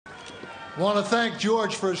I want to thank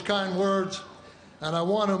George for his kind words, and I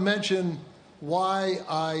want to mention why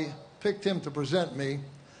I picked him to present me.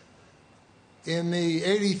 In the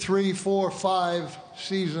 83, 4, 5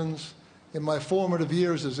 seasons, in my formative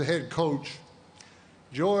years as a head coach,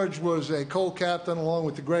 George was a co-captain along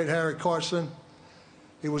with the great Harry Carson.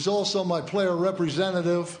 He was also my player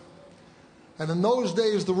representative. And in those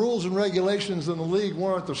days, the rules and regulations in the league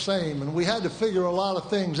weren't the same, and we had to figure a lot of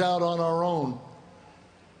things out on our own.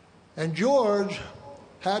 And George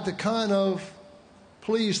had to kind of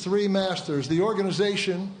please three masters: the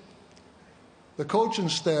organization, the coaching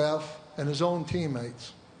staff, and his own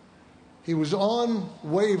teammates. He was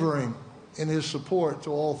unwavering in his support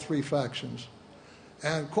to all three factions.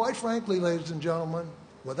 And quite frankly, ladies and gentlemen,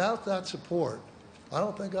 without that support, I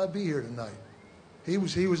don't think I'd be here tonight. He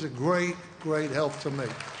was a great, great help to me.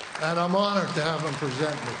 And I'm honored to have him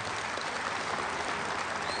present me.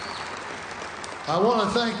 I want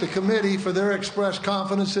to thank the committee for their expressed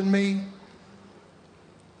confidence in me.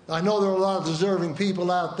 I know there are a lot of deserving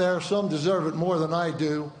people out there. Some deserve it more than I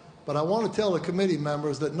do. But I want to tell the committee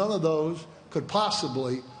members that none of those could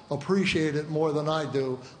possibly appreciate it more than I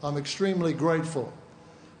do. I'm extremely grateful.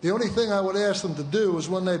 The only thing I would ask them to do is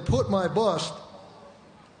when they put my bust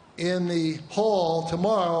in the hall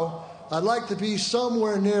tomorrow, I'd like to be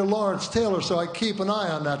somewhere near Lawrence Taylor so I keep an eye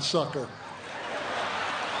on that sucker.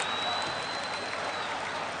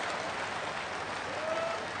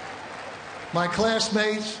 My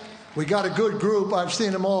classmates, we got a good group. I've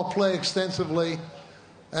seen them all play extensively,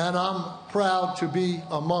 and I'm proud to be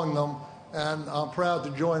among them, and I'm proud to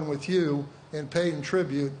join with you in paying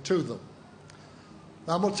tribute to them.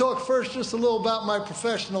 I'm going to talk first just a little about my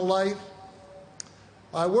professional life.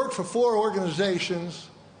 I worked for 4 organizations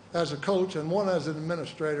as a coach and 1 as an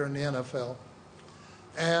administrator in the NFL.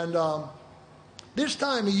 And this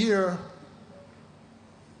time of year,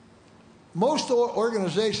 most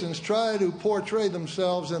organizations try to portray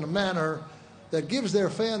themselves in a manner that gives their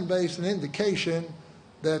fan base an indication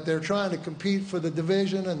that they're trying to compete for the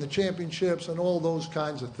division and the championships and all those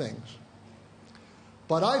kinds of things.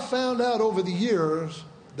 But I found out over the years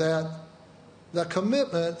that the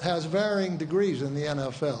commitment has varying degrees in the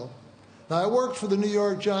NFL. Now, I worked for the New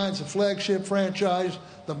York Giants, a flagship franchise,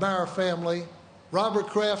 the Mara family, Robert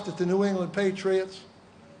Kraft at the New England Patriots,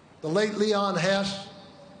 the late Leon Hess,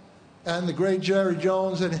 and the great Jerry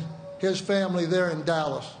Jones and his family there in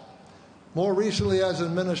Dallas. More recently as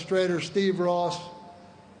administrator, Steve Ross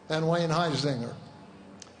and Wayne Heisinger.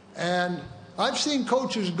 And I've seen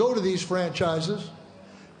coaches go to these franchises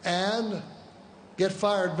and get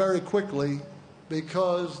fired very quickly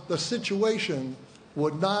because the situation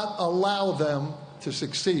would not allow them to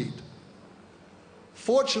succeed.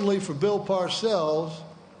 Fortunately for Bill Parcells,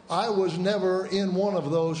 I was never in one of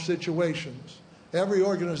those situations. Every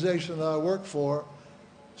organization that I worked for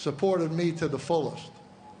supported me to the fullest.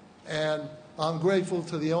 And I'm grateful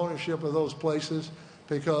to the ownership of those places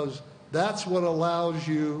because that's what allows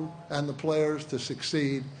you and the players to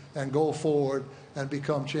succeed and go forward and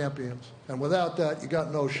become champions. And without that, you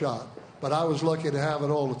got no shot. But I was lucky to have it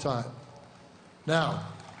all the time. Now,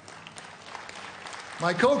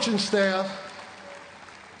 my coaching staff,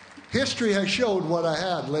 history has showed what I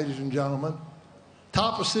had, ladies and gentlemen.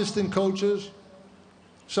 Top assistant coaches,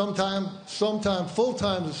 sometime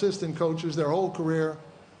full-time assistant coaches their whole career,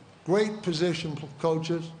 great position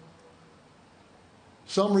coaches.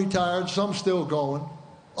 Some retired, some still going.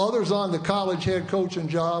 Others on the college head coaching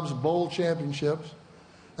jobs, bowl championships.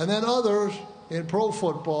 And then others in pro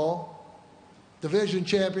football, division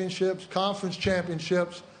championships, conference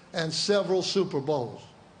championships, and several Super Bowls.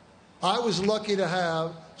 I was lucky to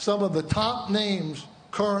have some of the top names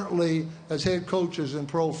currently as head coaches in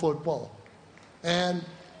pro football. And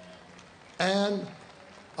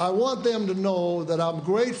I want them to know that I'm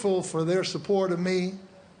grateful for their support of me.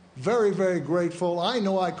 Very, very grateful. I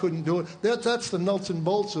know I couldn't do it. That's the nuts and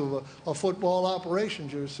bolts of a football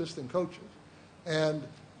operations, your assistant coaches. And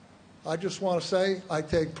I just want to say I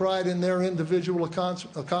take pride in their individual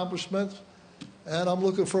accomplishments, and I'm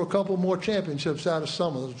looking for a couple more championships out of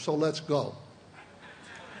some of them, so let's go.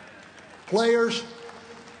 Players,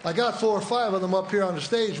 I got 4 or 5 of them up here on the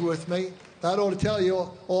stage with me. That ought to tell you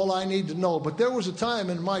all I need to know. But there was a time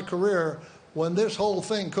in my career when this whole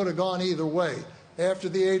thing could have gone either way. After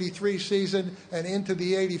the 83 season and into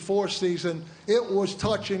the 84 season, it was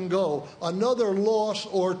touch and go. Another loss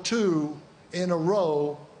or 2 in a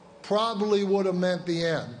row probably would have meant the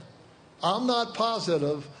end. I'm not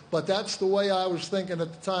positive, but that's the way I was thinking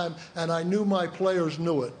at the time, and I knew my players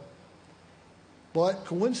knew it. But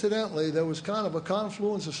coincidentally, there was kind of a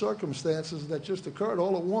confluence of circumstances that just occurred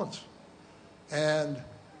all at once. And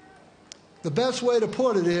The best way to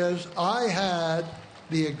put it is I had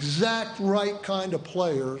the exact right kind of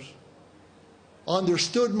players,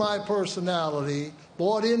 understood my personality,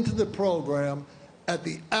 bought into the program at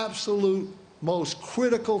the absolute most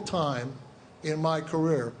critical time in my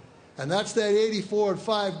career. And that's that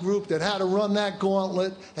 84-5 group that had to run that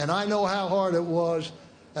gauntlet, and I know how hard it was,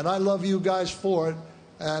 and I love you guys for it,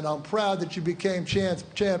 and I'm proud that you became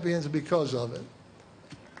champions because of it.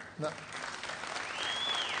 Now,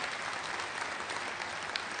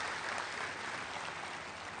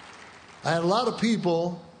 I had a lot of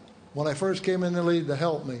people when I first came in the league to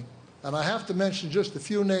help me. And I have to mention just a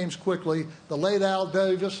few names quickly. The late Al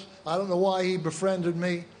Davis, I don't know why he befriended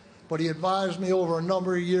me, but he advised me over a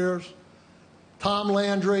number of years. Tom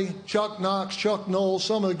Landry, Chuck Knox, Chuck Knowles,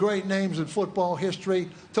 some of the great names in football history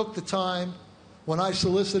took the time when I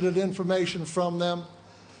solicited information from them.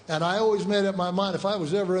 And I always made up my mind, if I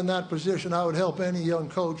was ever in that position, I would help any young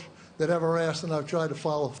coach that ever asked, and I've tried to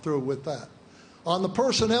follow through with that. On the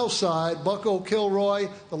personnel side, Bucko Kilroy,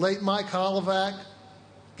 the late Mike Holovac,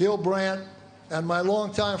 Gil Brandt, and my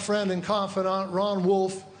longtime friend and confidant, Ron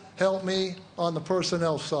Wolf, helped me on the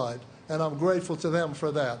personnel side, and I'm grateful to them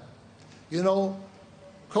for that. You know,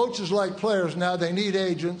 coaches like players now, they need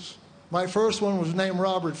agents. My first one was named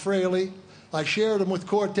Robert Fraley. I shared him with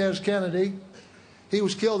Cortez Kennedy. He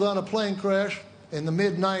was killed on a plane crash in the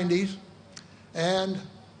mid-90s, and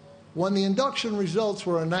when the induction results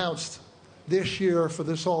were announced this year for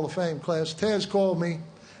this Hall of Fame class, Tez called me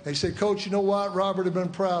and he said, Coach, you know what? Robert had been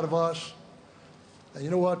proud of us. And you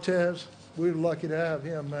know what, Tez? We're lucky to have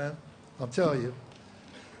him, man. I'll tell you.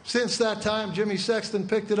 Since that time, Jimmy Sexton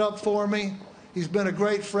picked it up for me. He's been a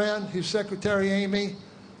great friend. His secretary, Amy,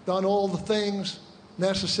 done all the things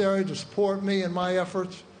necessary to support me in my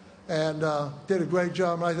efforts, and did a great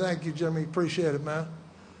job. And I thank you, Jimmy. Appreciate it, man.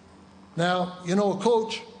 Now, you know, a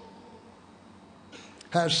coach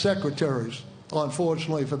has secretaries,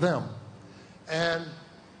 unfortunately for them. And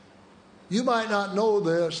you might not know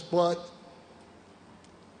this, but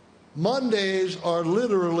Mondays are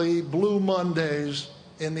literally Blue Mondays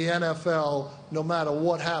in the NFL, no matter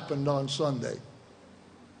what happened on Sunday.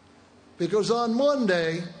 Because on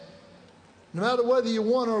Monday, no matter whether you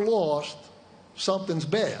won or lost, something's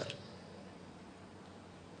bad.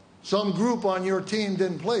 Some group on your team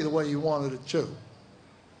didn't play the way you wanted it to.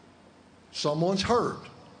 Someone's hurt.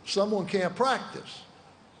 Someone can't practice.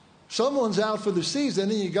 Someone's out for the season,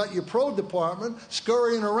 and you got your pro department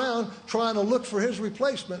scurrying around trying to look for his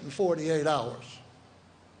replacement in 48 hours.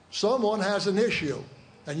 Someone has an issue,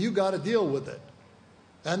 and you got to deal with it.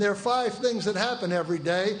 And there are 5 things that happen every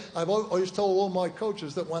day. I've always told all my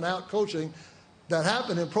coaches that went out coaching that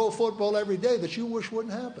happen in pro football every day that you wish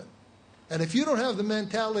wouldn't happen. And if you don't have the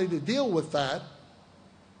mentality to deal with that,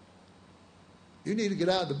 you need to get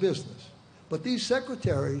out of the business. But these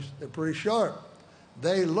secretaries, they're pretty sharp.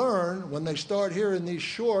 They learn when they start hearing these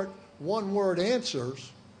short, one-word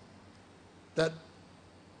answers that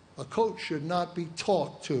a coach should not be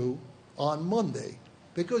talked to on Monday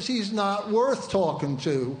because he's not worth talking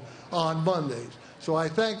to on Mondays. So I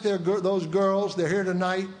thank those girls, they're here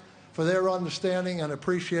tonight, for their understanding and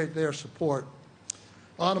appreciate their support.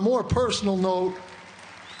 On a more personal note,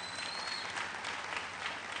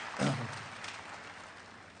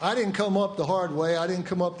 I didn't come up the hard way. I didn't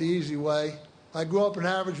come up the easy way. I grew up in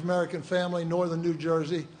an average American family, northern New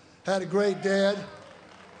Jersey. Had a great dad.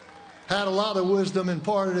 Had a lot of wisdom,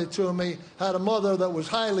 imparted it to me. Had a mother that was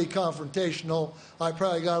highly confrontational. I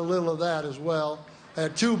probably got a little of that as well.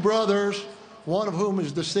 Had 2 brothers, one of whom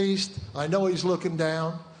is deceased. I know he's looking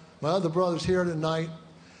down. My other brother's here tonight.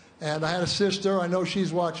 And I had a sister. I know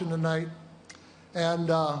she's watching tonight. And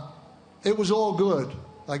it was all good.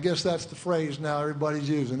 I guess that's the phrase now everybody's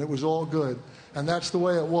using. It was all good. And that's the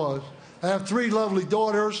way it was. I have 3 lovely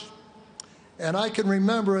daughters. And I can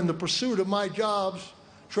remember in the pursuit of my jobs,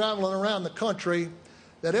 traveling around the country,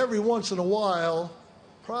 that every once in a while,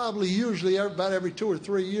 probably usually about every 2 or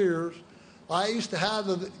 3 years, I used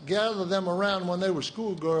to gather them around when they were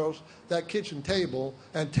schoolgirls, that kitchen table,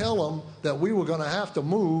 and tell them that we were going to have to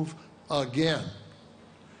move again.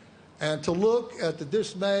 And to look at the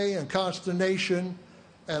dismay and consternation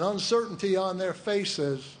and uncertainty on their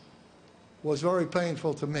faces was very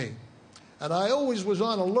painful to me. And I always was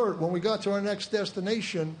on alert when we got to our next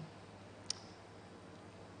destination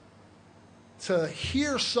to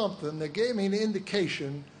hear something that gave me an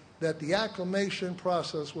indication that the acclimation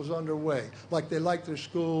process was underway. Like they liked their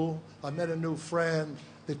school, I met a new friend,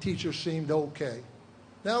 the teacher seemed okay.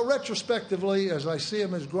 Now, retrospectively, as I see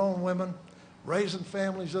them as grown women, raising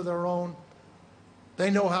families of their own, they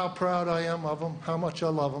know how proud I am of them, how much I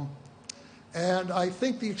love them. And I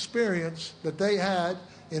think the experience that they had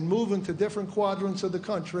in moving to different quadrants of the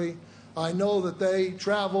country, I know that they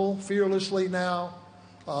travel fearlessly now.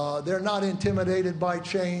 They're not intimidated by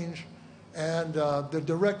change, and they're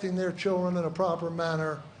directing their children in a proper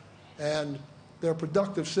manner, and they're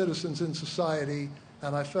productive citizens in society,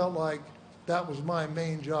 and I felt like that was my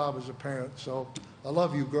main job as a parent. So I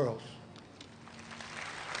love you girls.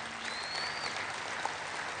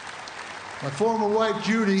 My former wife,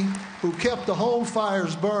 Judy, who kept the home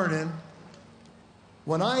fires burning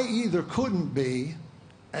when I either couldn't be,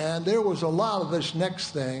 and there was a lot of this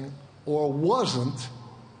next thing, or wasn't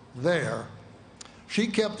there, she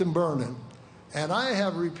kept them burning. And I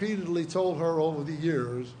have repeatedly told her over the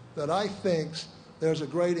years that I think there's a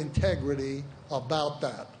great integrity about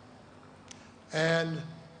that. And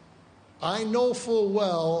I know full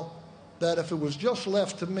well that if it was just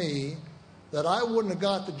left to me, that I wouldn't have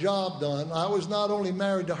got the job done. I was not only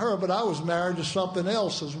married to her, but I was married to something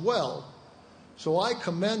else as well. So I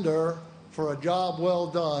commend her for a job well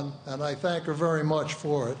done, and I thank her very much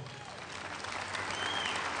for it.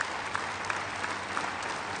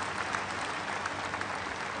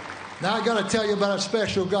 Now I got to tell you about a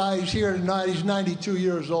special guy. He's here tonight. He's 92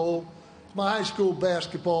 years old. He's my high school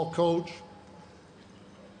basketball coach.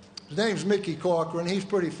 His name's Mickey Corcoran. He's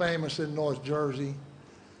pretty famous in North Jersey.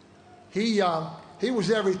 He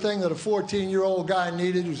was everything that a 14-year-old guy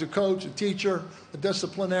needed. He was a coach, a teacher, a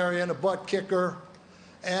disciplinarian, a butt kicker.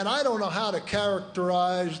 And I don't know how to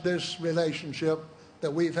characterize this relationship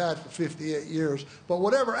that we've had for 58 years, but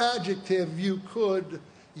whatever adjective you could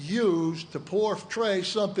use to portray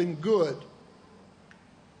something good,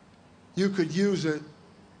 you could use it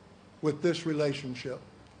with this relationship.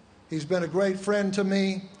 He's been a great friend to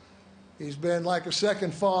me. He's been like a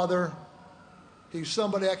second father. He's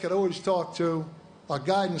somebody I could always talk to, a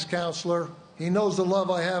guidance counselor. He knows the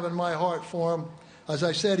love I have in my heart for him. As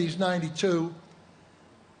I said, he's 92.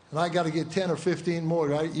 And I got to get 10 or 15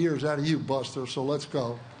 more years out of you, Buster, so let's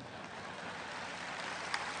go.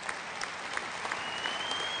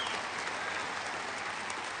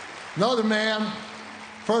 Another man,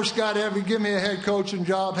 first guy to ever give me a head coaching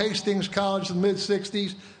job, Hastings College in the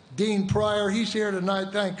mid-'60s, Dean Pryor. He's here tonight,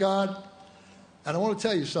 thank God. And I want to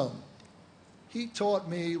tell you something. He taught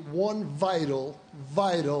me one vital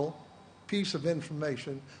piece of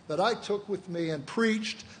information that I took with me and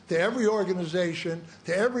preached to every organization,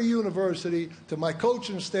 to every university, to my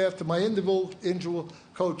coaching staff, to my individual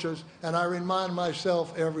coaches, and I remind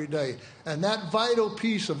myself every day. And that vital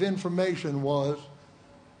piece of information was,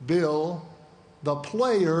 Bill, the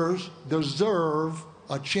players deserve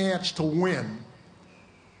a chance to win.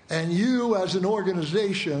 And you as an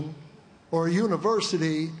organization or a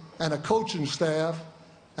university and a coaching staff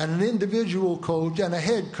and an individual coach and a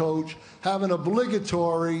head coach have an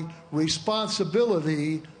obligatory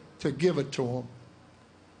responsibility to give it to them.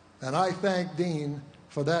 And I thank Dean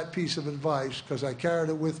for that piece of advice because I carried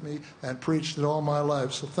it with me and preached it all my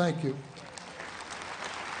life. So thank you.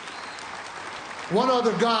 One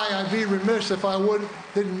other guy I'd be remiss if I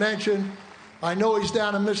didn't mention. I know he's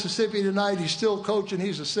down in Mississippi tonight. He's still coaching.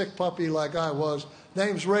 He's a sick puppy like I was.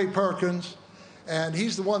 Name's Ray Perkins. And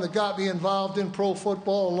he's the one that got me involved in pro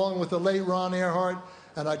football along with the late Ron Earhart.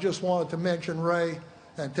 And I just wanted to mention Ray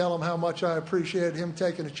and tell him how much I appreciated him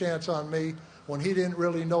taking a chance on me when he didn't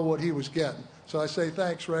really know what he was getting. So I say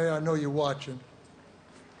thanks, Ray. I know you're watching.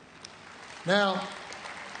 Now,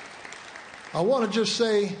 I want to just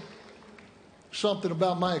say something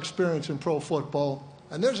about my experience in pro football.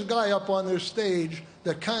 And there's a guy up on this stage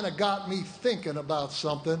that kind of got me thinking about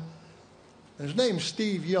something. And his name's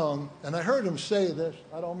Steve Young, and I heard him say this.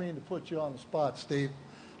 I don't mean to put you on the spot, Steve.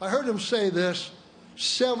 I heard him say this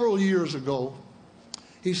several years ago.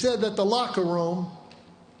 He said that the locker room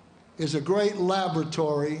is a great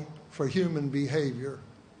laboratory for human behavior.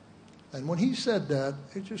 And when he said that,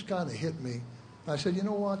 it just kind of hit me. I said, you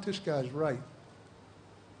know what? This guy's right.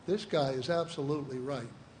 This guy is absolutely right.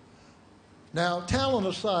 Now, talent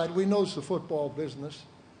aside, we know it's the football business,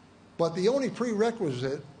 but the only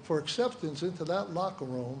prerequisite for acceptance into that locker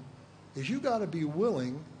room is you got to be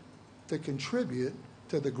willing to contribute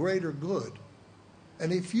to the greater good.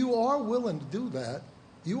 And if you are willing to do that,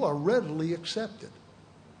 you are readily accepted.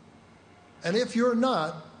 And if you're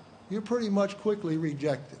not, you're pretty much quickly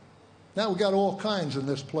rejected. Now we got all kinds in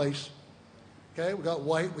this place. Okay, we got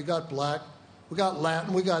white, we got black, we got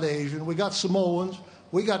Latin, we got Asian, we got Samoans,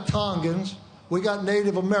 we got Tongans, we got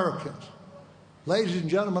Native Americans. Ladies and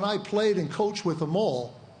gentlemen, I played and coached with them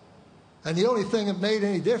all. And the only thing that made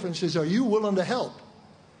any difference is, are you willing to help?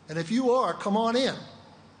 And if you are, come on in.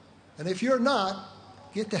 And if you're not,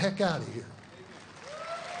 get the heck out of here.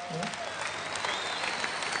 Yeah?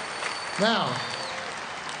 Now,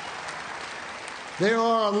 there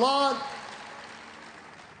are a lot,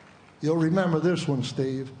 you'll remember this one,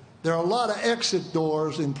 Steve. There are a lot of exit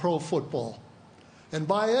doors in pro football. And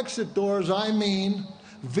by exit doors, I mean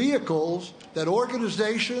vehicles that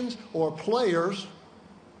organizations or players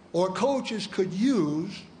or coaches could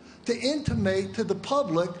use to intimate to the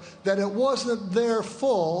public that it wasn't their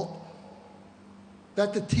fault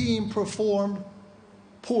that the team performed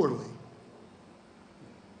poorly.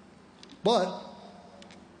 But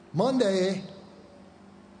Monday,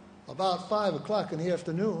 about 5 o'clock in the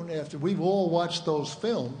afternoon, after we've all watched those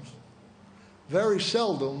films, very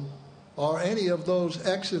seldom are any of those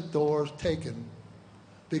exit doors taken,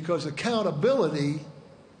 because accountability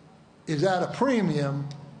is at a premium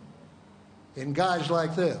in guys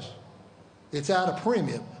like this. It's at a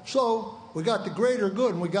premium. So we got the greater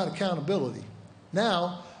good and we got accountability.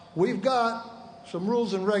 Now, we've got some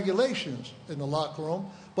rules and regulations in the locker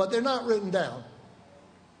room, but they're not written down.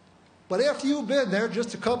 But after you've been there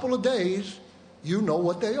just a couple of days, you know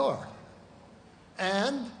what they are.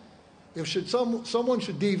 And if someone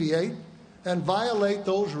should deviate and violate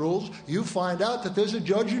those rules, you find out that there's a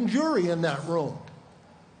judge and jury in that room.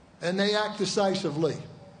 And they act decisively.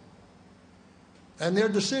 And their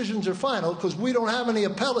decisions are final because we don't have any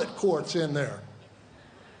appellate courts in there.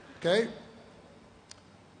 Okay?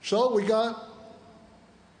 So we've got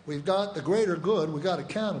the greater good, we got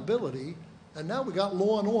accountability, and now we got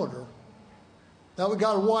law and order. Now we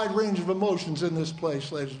got a wide range of emotions in this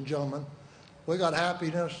place, ladies and gentlemen. We got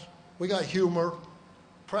happiness, we got humor,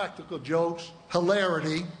 practical jokes,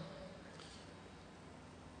 hilarity,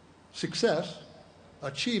 success,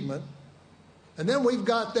 achievement, and then we've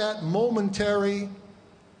got that momentary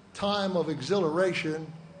time of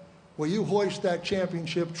exhilaration where you hoist that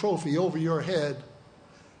championship trophy over your head,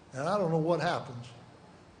 and I don't know what happens,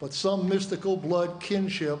 but some mystical blood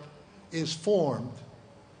kinship is formed.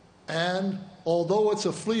 And although it's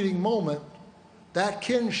a fleeting moment, that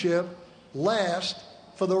kinship lasts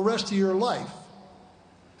for the rest of your life.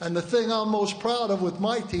 And the thing I'm most proud of with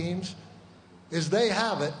my teams is they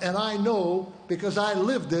have it, and I know because I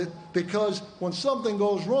lived it, because when something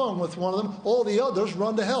goes wrong with one of them, all the others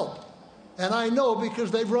run to help. And I know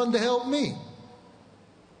because they've run to help me.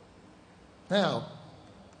 Now,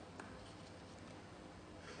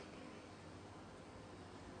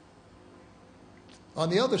 on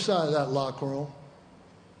the other side of that locker room,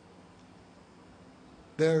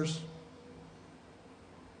 there's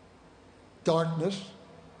darkness,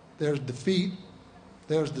 there's defeat,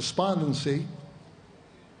 there's despondency,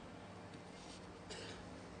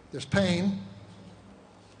 there's pain.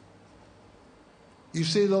 You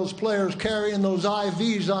see those players carrying those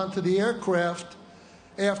IVs onto the aircraft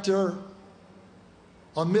after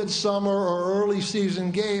a midsummer or early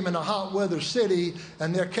season game in a hot weather city,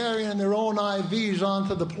 and they're carrying their own IVs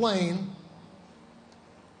onto the plane,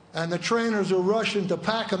 and the trainers are rushing to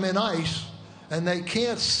pack them in ice, and they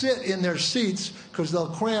can't sit in their seats because they'll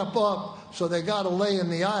cramp up, so they got to lay in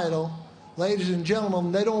the aisle. Ladies and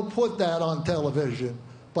gentlemen, they don't put that on television,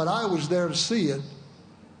 but I was there to see it.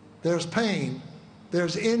 There's pain,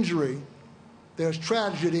 there's injury, there's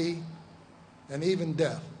tragedy, and even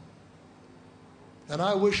death. And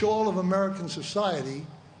I wish all of American society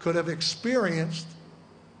could have experienced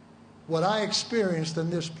what I experienced in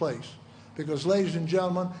this place. Because, ladies and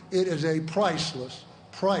gentlemen, it is a priceless,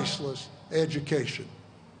 priceless education.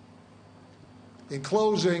 In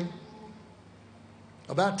closing,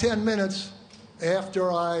 about 10 minutes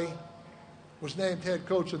after I was named head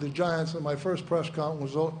coach of the Giants and my first press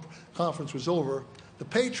conference was over, the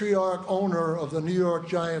patriarch owner of the New York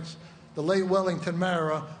Giants, the late Wellington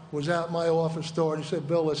Mara, was at my office door, and he said,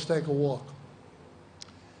 "Bill, let's take a walk."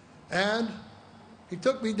 And he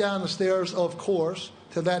took me down the stairs, of course,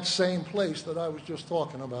 to that same place that I was just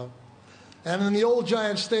talking about. And in the old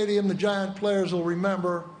Giant Stadium, the Giant players will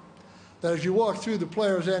remember that as you walk through the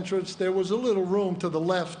players' entrance, there was a little room to the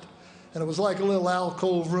left, and it was like a little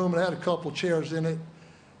alcove room, and it had a couple chairs in it.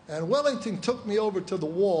 And Wellington took me over to the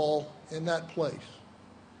wall in that place.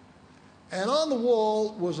 And on the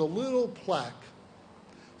wall was a little plaque,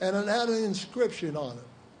 and it had an inscription on it.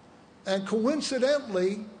 And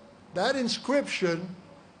coincidentally, that inscription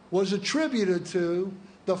was attributed to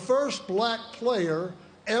the first black player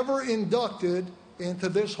ever inducted into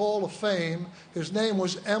this Hall of Fame. His name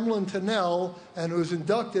was Emlyn Tennell, and he was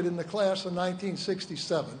inducted in the class of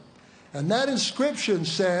 1967. And that inscription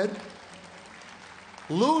said,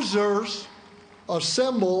 "Losers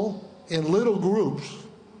assemble in little groups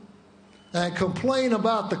and complain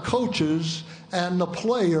about the coaches and the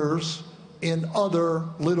players in other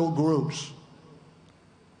little groups.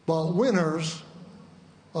 But winners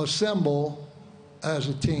assemble as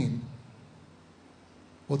a team.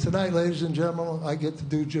 Well, tonight, ladies and gentlemen, I get to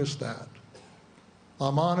do just that.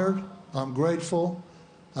 I'm honored, I'm grateful,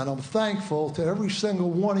 and I'm thankful to every single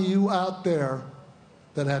one of you out there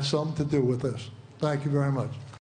that had something to do with this. Thank you very much.